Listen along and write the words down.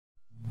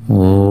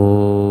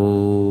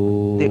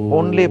the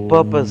only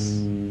purpose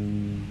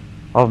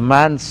of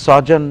man's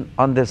sojourn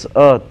on this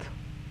earth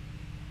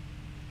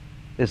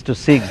is to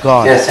seek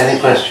God. Yes, any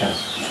questions?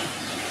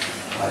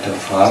 Weiter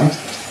Fragen?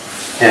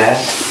 Yes.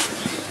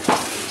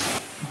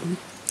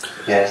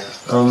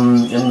 Yes.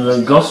 In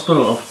the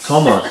Gospel of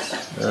Thomas,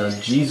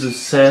 Jesus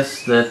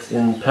says that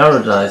in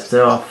paradise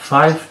there are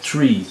 5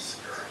 trees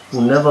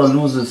who never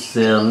loses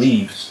their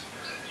leaves,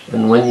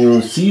 and when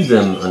you see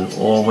them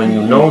or when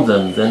you know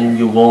them, then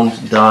you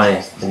won't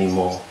die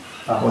anymore.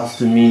 What's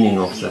the meaning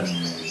of that?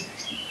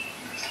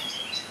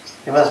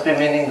 You must be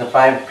meaning the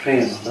 5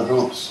 trees, the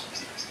roots,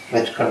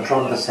 which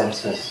control the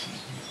senses.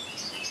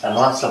 And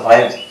once the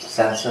 5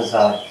 senses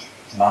are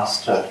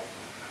mastered,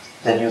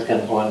 then you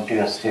can go into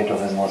your state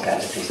of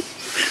immortality.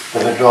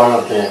 The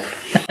withdrawal of the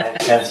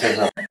 5 senses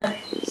of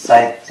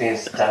sight,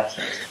 taste, touch,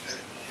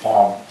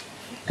 form.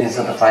 These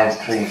are the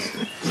 5 trees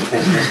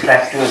which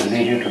distract you and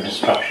lead you to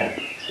destruction.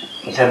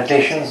 The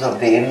temptations of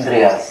the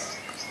Indriyas.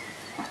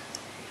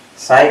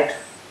 Sight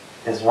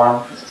is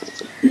 1,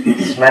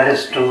 smell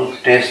is 2,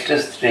 taste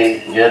is 3,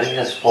 hearing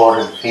is 4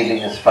 and feeling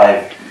is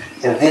 5.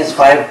 If these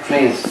 5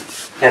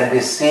 trees can be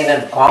seen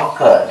and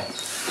conquered,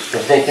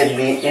 if they can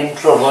be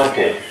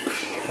introverted,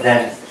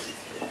 then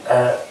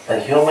a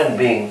human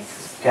being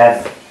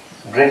can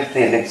drink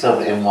the elixir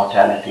of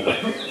immortality.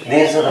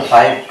 These are the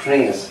 5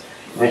 trees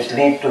which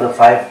lead to the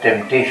 5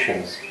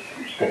 temptations.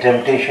 The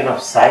temptation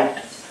of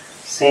sight,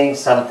 seeing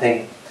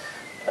something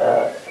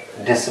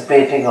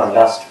dissipating or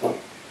lustful,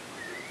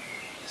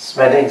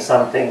 smelling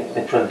something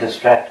which will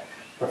distract.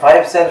 The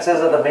 5 senses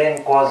are the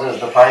main causes,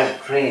 the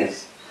 5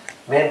 trees,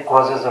 main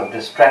causes of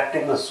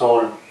distracting the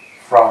soul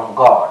from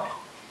God.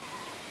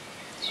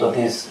 So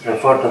these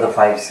refer to the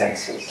 5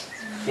 senses.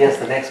 Yes,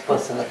 the next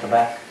person at the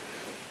back.